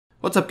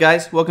What's up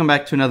guys, welcome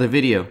back to another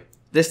video.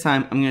 This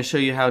time I'm going to show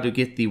you how to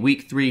get the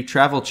week 3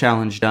 travel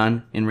challenge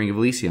done in Ring of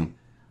Elysium.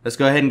 Let's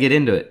go ahead and get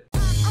into it.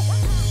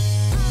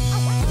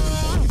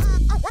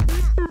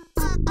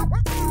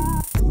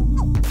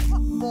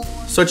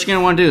 So what you're going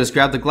to want to do is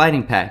grab the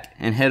gliding pack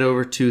and head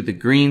over to the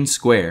green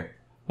square.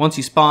 Once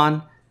you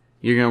spawn,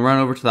 you're going to run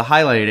over to the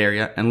highlighted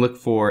area and look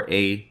for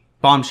a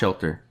bomb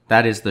shelter.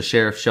 That is the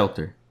sheriff's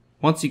shelter.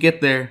 Once you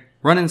get there,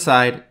 run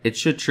inside. It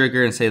should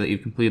trigger and say that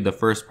you've completed the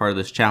first part of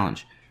this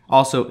challenge.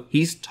 Also,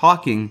 he's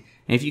talking,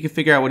 and if you can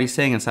figure out what he's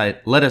saying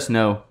inside, let us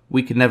know.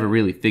 We could never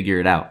really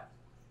figure it out.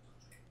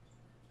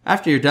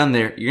 After you're done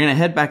there, you're going to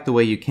head back the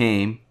way you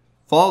came,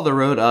 follow the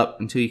road up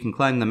until you can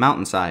climb the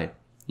mountainside.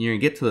 You're going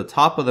to get to the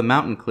top of the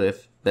mountain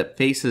cliff that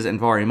faces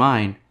Envari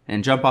Mine,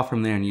 and jump off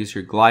from there and use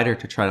your glider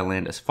to try to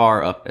land as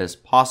far up as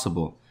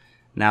possible.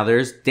 Now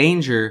there's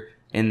danger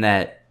in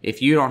that if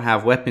you don't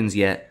have weapons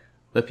yet,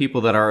 the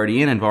people that are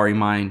already in Envari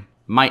Mine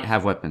might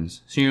have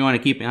weapons, so you want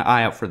to keep an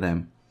eye out for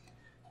them.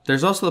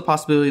 There's also the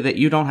possibility that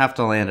you don't have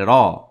to land at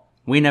all.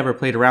 We never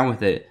played around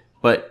with it,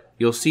 but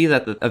you'll see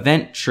that the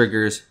event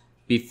triggers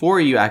before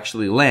you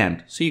actually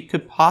land, so you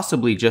could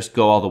possibly just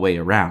go all the way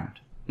around.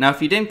 Now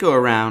if you didn't go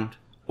around,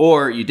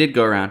 or you did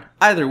go around,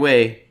 either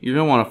way, you're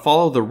going to want to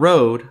follow the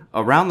road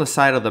around the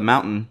side of the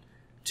mountain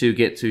to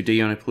get to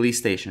Diona Police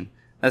Station.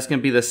 That's going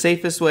to be the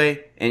safest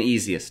way and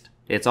easiest.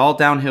 It's all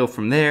downhill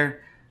from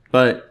there,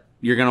 but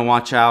you're going to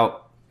watch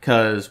out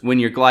because when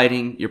you're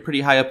gliding, you're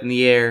pretty high up in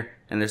the air,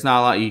 and there's not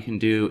a lot you can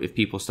do if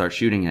people start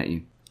shooting at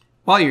you.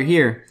 While you're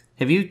here,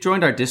 have you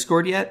joined our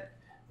Discord yet?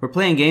 We're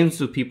playing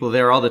games with people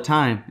there all the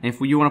time, and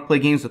if you want to play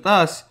games with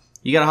us,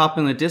 you gotta hop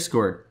in the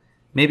Discord.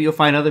 Maybe you'll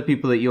find other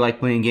people that you like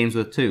playing games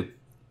with too.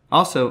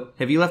 Also,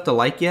 have you left a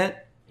like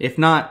yet? If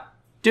not,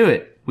 do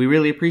it. We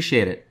really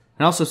appreciate it.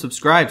 And also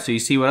subscribe so you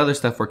see what other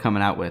stuff we're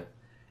coming out with.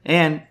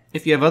 And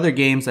if you have other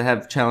games that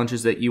have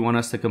challenges that you want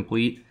us to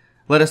complete,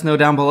 let us know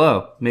down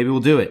below. Maybe we'll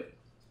do it.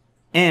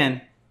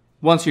 And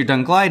once you're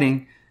done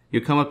gliding,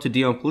 you'll come up to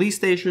Diona Police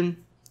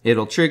Station,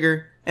 it'll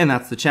trigger, and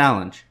that's the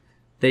challenge.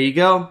 There you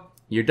go,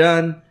 you're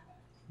done.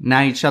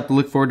 Now you just have to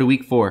look forward to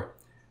week 4.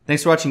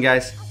 Thanks for watching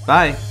guys,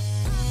 bye!